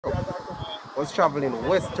was traveling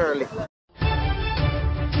westerly.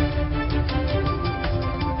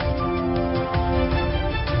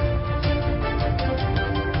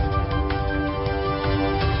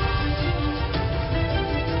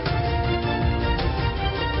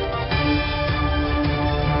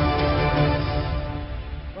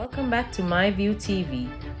 Welcome back to MyView TV,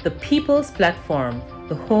 the people's platform,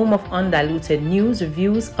 the home of undiluted news,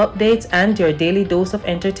 reviews, updates, and your daily dose of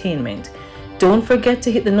entertainment. Don't forget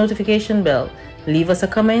to hit the notification bell, leave us a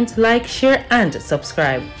comment, like, share, and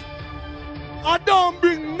subscribe. I don't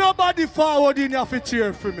bring nobody forward in your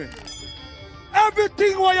cheer for me.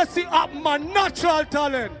 Everything what you see up my natural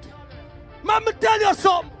talent. Let me tell you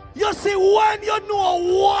something. You see, when you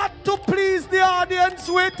know what to please the audience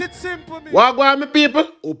with, it's simple. What go on, my people?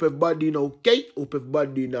 Hope everybody know okay, hope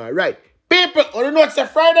everybody know right. People, you know it's a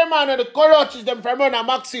Friday man and the cockroaches them from around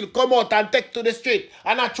Maxfield come out and take to the street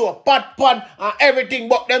and I throw pot pan and everything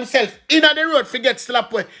but themselves in the road forget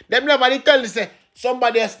slap way. Them never they tell you say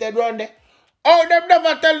somebody has stayed around there. Oh, them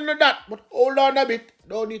never tell you that, but hold on a bit.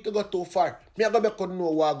 Don't need to go too far. Me I go back and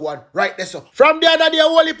know what go on. Right there, so. From the other day, a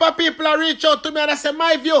whole heap of people reach out to me and I say,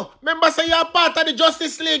 my view. Members say you're part of the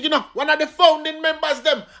Justice League, you know. One of the founding members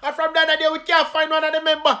them. And from the other day, we can't find one of the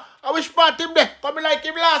members. I wish part him there. Come like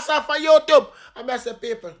him last off on YouTube. And I say,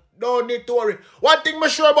 people, don't need to worry. One thing I'm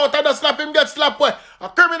sure about, I don't slap him get slapped away. A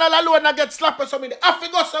criminal alone I get slapped or something.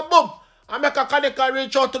 After go some boom. I make a connect and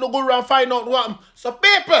reach out to the guru and find out what happened. So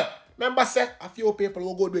people, remember, say, a few people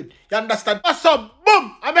will go with. You understand? So,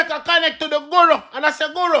 boom, I make a connect to the guru. And I say,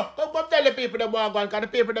 guru, come tell the people them what going on, because the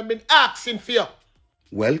people them been asking for you.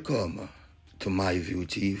 Welcome to MyView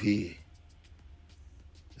TV.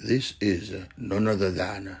 This is none other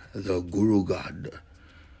than the Guru God.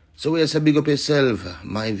 So we say big up yourself,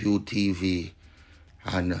 MyView TV,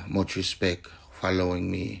 and much respect for allowing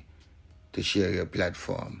me to share your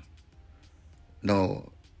platform. Now,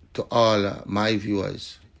 to all my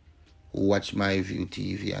viewers who watch MyView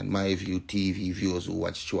TV and MyView TV viewers who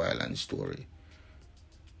watch True Island Story.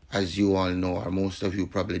 As you all know, or most of you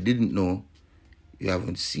probably didn't know, you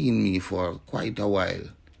haven't seen me for quite a while.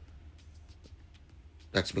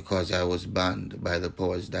 That's because I was banned by the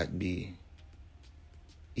powers that be.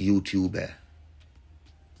 YouTuber.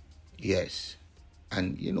 Yes.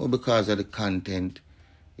 And, you know, because of the content,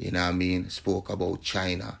 you know what I mean, spoke about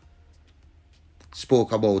China,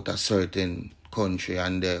 spoke about a certain country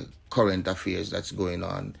and the current affairs that's going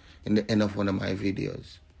on in the end of one of my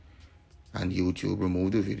videos. And YouTube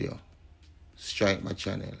removed the video, strike my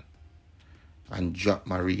channel, and drop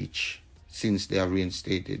my reach since they have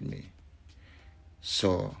reinstated me.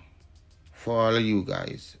 So, for all of you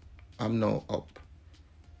guys, I'm now up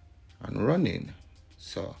and running.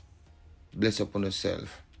 So, bless upon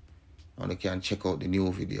yourself. And you can check out the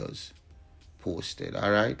new videos posted.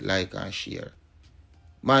 Alright? Like and share.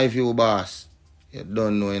 My view, boss. You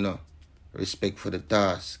don't know, you know. Respect for the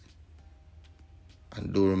task.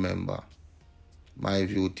 And do remember,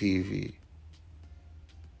 MyView TV,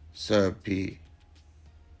 Sir P,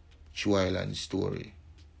 True Island Story,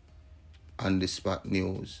 On the Spot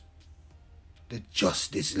News, the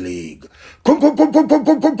Justice League. Come.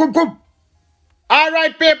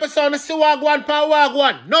 Alright, people, so I see Wagwan pa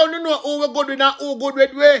Wagwan. Now you know who we good with and who good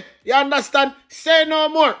with way. You understand? Say no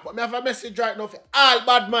more. But I have a message right now for all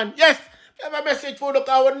bad man. Yes, I have a message for the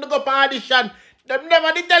car when they go for audition. Them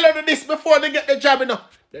never did tell you this before they get the job, you know.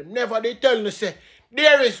 Them never did tell you, say,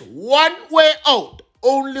 there is one way out.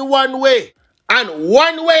 Only one way. And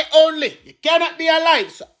one way only. You cannot be alive.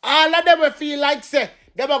 So all of them will feel like, say,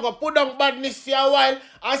 they are going to put down badness for a while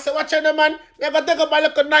and say, watch out, man, me are going to take up a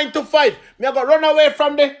little 9 to 5. Me are going to run away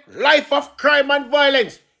from the life of crime and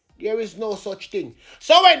violence. There is no such thing.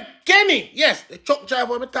 So when Kenny, yes, the truck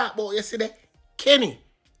driver we talk about yesterday, Kenny,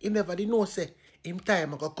 he never did know, say, him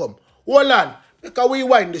time going to come. Hold on, because we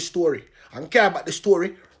wind the story and care about the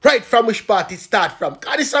story right from which part it start from.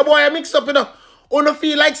 Because this a boy I mix up, you know. You don't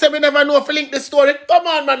feel like say we never know if we link the story. Come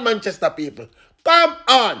on, man, Manchester people. Come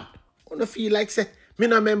on. You don't feel like say, me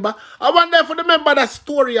no remember. I wonder if you remember that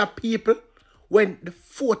story of people when the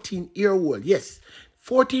 14-year-old, yes,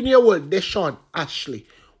 14-year-old Deshaun Ashley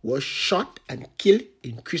was shot and killed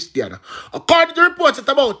in Christiana. According to reports at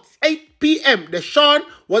about 8 p.m., Deshaun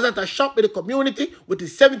was at a shop in the community with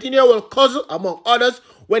his 17-year-old cousin, among others,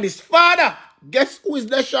 when his father, guess who is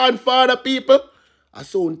Deshaun's father, people? I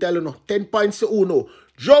soon tell you, 10 points to Uno,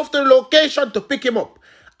 drove to the location to pick him up.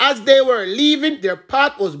 As they were leaving, their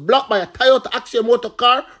path was blocked by a Toyota Axia motor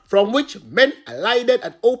car from which men alighted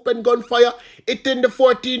and opened gunfire, hitting the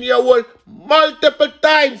 14-year-old multiple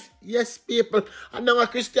times. Yes, people. And now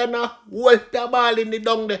Christiana, whole heap of balling the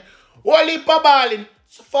down there. Whole heap of balling.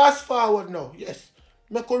 So fast forward now, yes,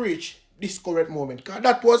 me could reach this current moment. Because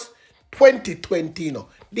that was 2020, you know.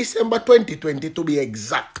 December 2020 to be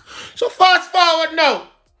exact. So fast forward now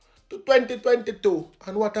to 2022.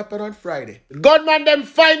 And what happened on Friday? The gunman them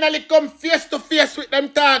finally come face to face with them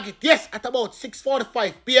target. Yes, at about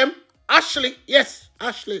 6:45 p.m. Ashley, yes,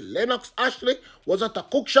 Lennox Ashley was at a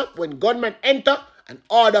cook shop when gunmen enter and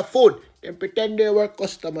order food. Them pretend they were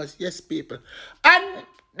customers. Yes, people. And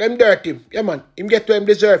them dirt him. Yeah, man. Him get what him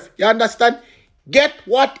deserve. You understand? Get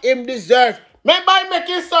what him deserve. Remember I make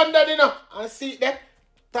his son dead, you know. And see that?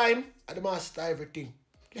 Time at the master, everything.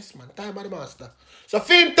 Yes, man. Time at the master. So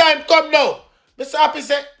film time come now. Mr. Happy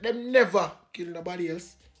said, them never kill nobody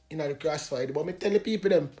else in the crossfire. But me tell the people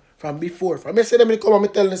them from before. From me say them, come and me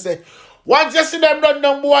tell them, say, once you see them run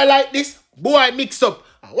down boy like this, boy mix up.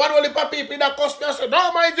 And one only for people that cost me, I say,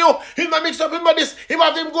 no, mind you, he might mix up him with this, he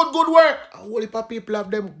have him good work. And only for people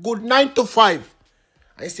have them good 9 to 5.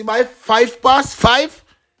 And you see by 5:05,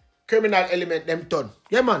 criminal element them done.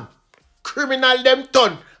 Yeah, man. Criminal them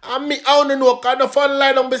done. And me, I don't know, because the fun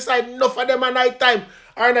line on beside enough of them at night time.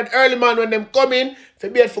 Or that early man when them come in, for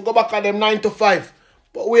be able to go back at them 9 to 5.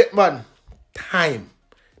 But wait, man. Time.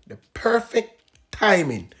 The perfect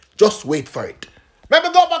timing. Just wait for it. Maybe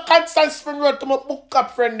go back Constant Spring Road to my book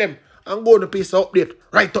up friend them and go on a piece of update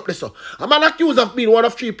right up there. So a man accused of being one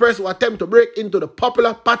of 3 persons who attempt to break into the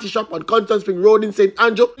popular party shop on Constant Spring Road in St.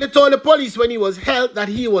 Andrew. They told the police when he was held that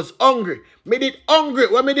he was hungry. Made it hungry.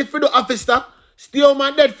 What made it for the officer? Still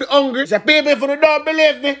man dead for hungry. So people, if you don't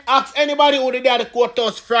believe me, ask anybody who did at the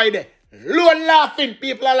courthouse Friday. Low laughing,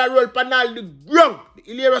 people all roll panel the GRUNG. The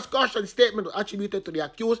hilarious caution statement was attributed to the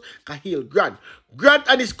accused, Cahill Grant. Grant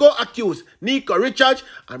and his co-accused, Nico Richards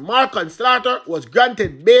and Marcon Slaughter, was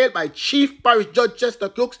granted bail by Chief Parish Judge Chester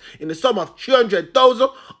Crooks in the sum of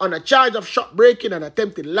 $300,000 on a charge of shop breaking and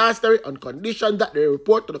attempted larceny on condition that they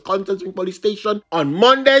report to the Constant Spring Police Station on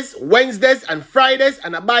Mondays, Wednesdays, and Fridays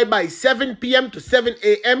and abide by 7 p.m. to 7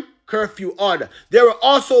 a.m. curfew order. They were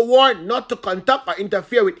also warned not to contact or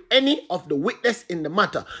interfere with any of the witnesses in the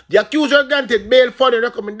matter. The accuser granted bail for the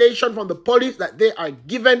recommendation from the police that they are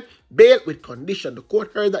given bail with condition. The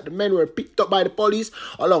court heard that the men were picked up by the police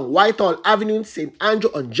along Whitehall Avenue in St. Andrew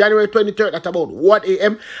on January 23rd at about 1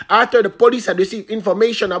 a.m. after the police had received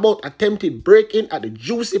information about attempted break-in at the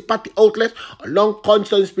Juicy Patty outlet along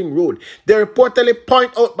Constant Spring Road. They reportedly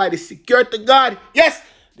point out by the security guard, yes,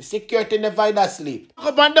 the security never does sleep.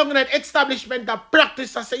 Come on down in an establishment and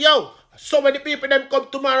practice and say, yo, so many people them come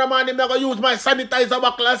tomorrow morning, I'm going to use my sanitizer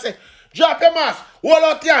buckle and say, drop your mask, hold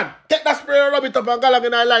out your hand, take that spray and rub it up and go along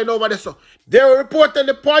in a line over there. So they were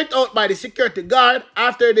reportedly pointed out by the security guard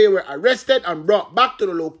after they were arrested and brought back to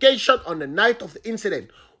the location on the night of the incident.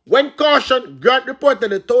 When cautioned, Grant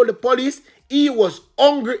reportedly told the police he was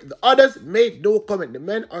hungry. The others made no comment. The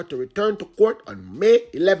men are to return to court on May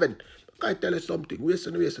 11th. I tell you something, waste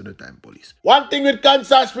the time, police. One thing with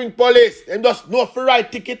Constant Spring Police, them just know for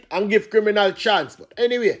right ticket and give criminal chance. But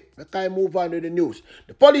anyway, let I move on to the news.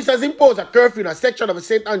 The police has imposed a curfew in a section of the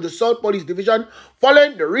St. Andrew South Police Division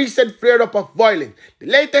following the recent flare-up of violence. The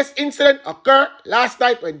latest incident occurred last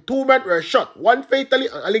night when 2 men were shot, one fatally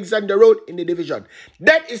on Alexander Road in the division.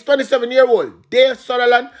 Dead is 27-year-old Dale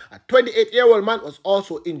Sutherland. A 28-year-old man was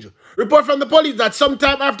also injured. Report from the police that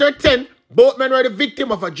sometime after 10, both men were the victim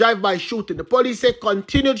of a drive-by shooting. The police say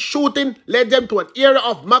continued shooting led them to an area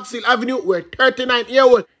of Maxfield Avenue where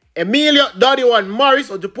 39-year-old Emilio Dodiwan Morris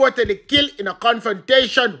was reportedly killed in a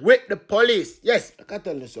confrontation with the police. Yes, I can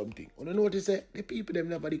tell you something. You know what they say? The people them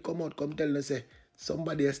never come out, come tell them say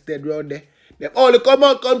somebody is dead around there. They only come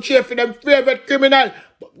out, come cheer for them favorite criminal.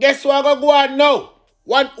 But guess what I go on now?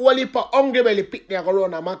 One whole heap of hungry belly picnic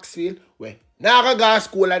around a Maxfield where now go to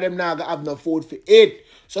school and them now have no food for eat.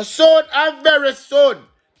 So soon and very soon,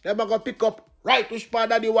 them are going to pick up right which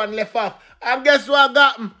part of the one left off. And guess what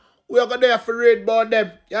got them? We are going to have to read about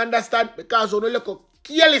them. You understand? Because when you look at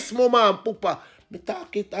careless mama and papa, me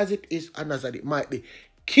talk it as it is and as it might be.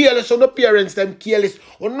 Careless on the parents, them careless.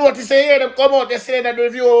 You notice they hear them come out, they say that the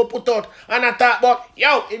review put out and I talk about,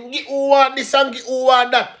 yo, him get who want this and get who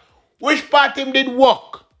want that. Which part him did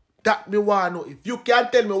work? That me want to know. If you can't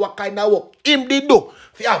tell me what kind of work him did do,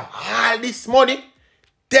 if you have all this money,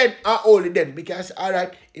 then and only then, because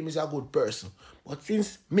alright, him is a good person. But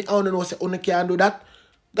since me I don't know say only can do that,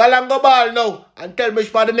 go and go ball now and tell me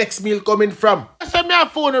where the next meal coming from. I say me a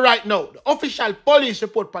phone right now. The official police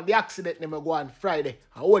report for the accident never go on Friday.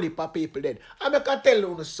 And all heap of people dead. And I can tell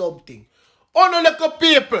you something. Only little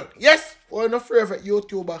people, yes, one of favorite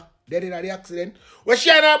YouTuber dead in the accident. When she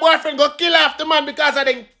and her boyfriend go kill off the man because of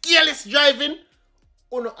them careless driving.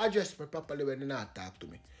 Uno address me properly when they not talk to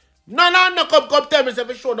me. No, come tell me if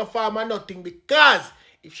you show the farmer nothing, because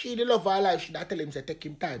if she didn't love her life, she'd have tell him to take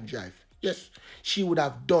him time drive. Yes, she would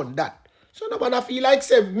have done that. So no man I feel like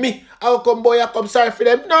say me, I will come boy, I come sorry for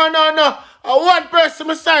them. No. I one person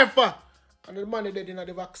I'm sorry for. And the man dead in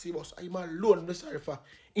the vaccine bus, I'm alone I'm sorry for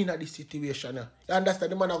in this situation. You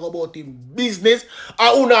understand? The man I go about him business,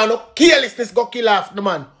 and no carelessness go kill off the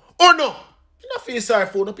man. Oh no! You don't feel sorry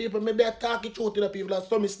for the people, maybe I talk it out to the people that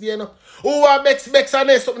some is there, no. Who are bex and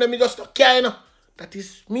then something me just not care, no. That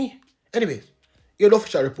is me. Anyways, you the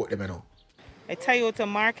official report them now. A Toyota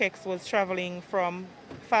Mark X was traveling from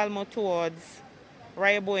Falmouth towards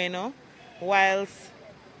Rio Bueno, whilst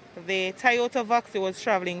the Toyota Voxy was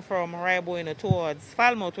traveling from Rio Bueno towards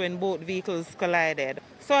Falmouth when both vehicles collided.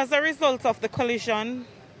 So as a result of the collision,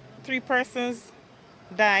 3 persons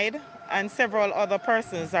died and several other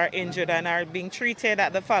persons are injured and are being treated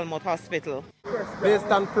at the Falmouth Hospital. Based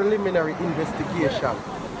on preliminary investigation,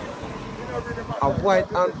 a white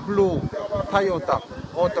and blue Toyota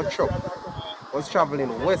auto truck was traveling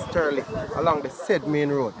westerly along the said main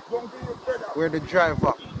road, where the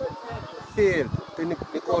driver failed to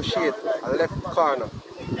negotiate a left corner.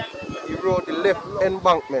 He rode the left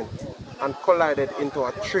embankment and collided into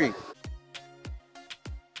a tree.